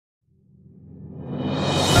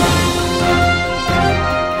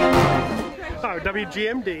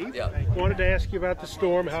WGMD. Yeah. Wanted to ask you about the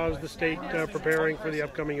storm. How's the state preparing for the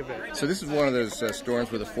upcoming event? So this is one of those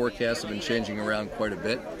storms where the forecasts have been changing around quite a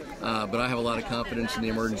bit, but I have a lot of confidence in the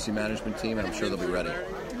emergency management team, and I'm sure they'll be ready.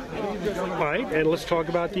 All right, and let's talk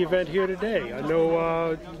about the event here today. I know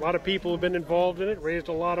a lot of people have been involved in it, raised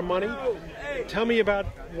a lot of money. Tell me about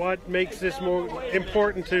what makes this more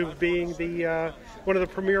important to being the one of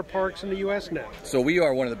the premier parks in the U.S. now. So we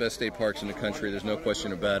are one of the best state parks in the country, there's no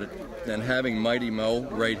question about it. And having Mighty Mo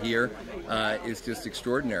right here is just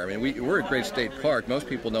extraordinary. I mean, we're a great state park. Most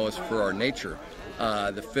people know us for our nature.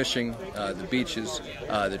 The fishing, the beaches,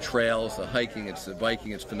 the trails, the hiking, the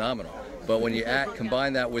biking, it's phenomenal. But when you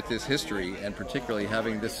combine that with this history, and particularly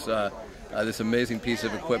having this this amazing piece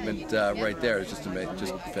of equipment right there, is just amazing,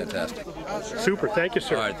 just fantastic. Super, thank you,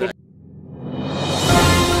 sir. All right,